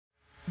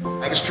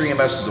Lancaster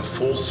EMS is a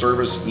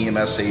full-service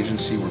EMS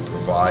agency. We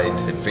provide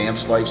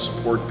advanced life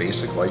support,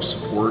 basic life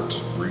support,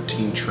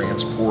 routine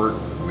transport,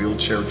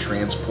 wheelchair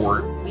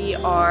transport. We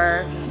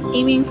are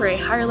aiming for a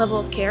higher level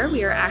of care.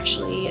 We are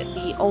actually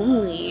the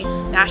only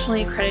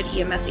nationally accredited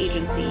EMS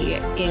agency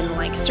in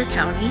Lancaster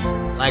County.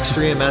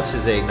 Lancaster EMS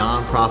is a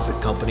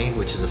non-profit company,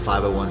 which is a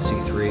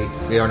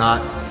 501c3. We are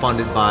not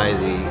funded by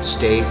the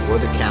state or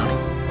the county.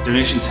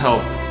 Donations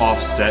help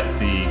offset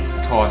the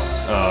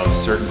costs of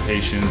certain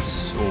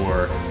patients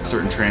or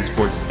certain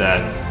transports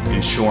that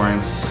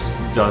insurance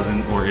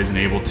doesn't or isn't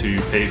able to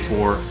pay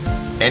for.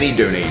 Any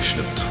donation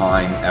of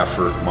time,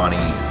 effort, money,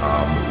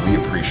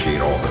 we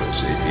appreciate all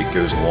those. It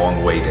goes a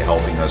long way to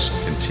helping us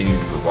continue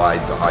to provide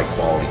the high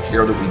quality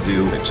care that we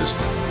do. It just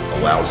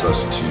allows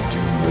us to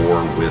do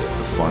more with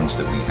the funds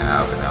that we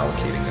have and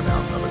allocating them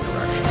out.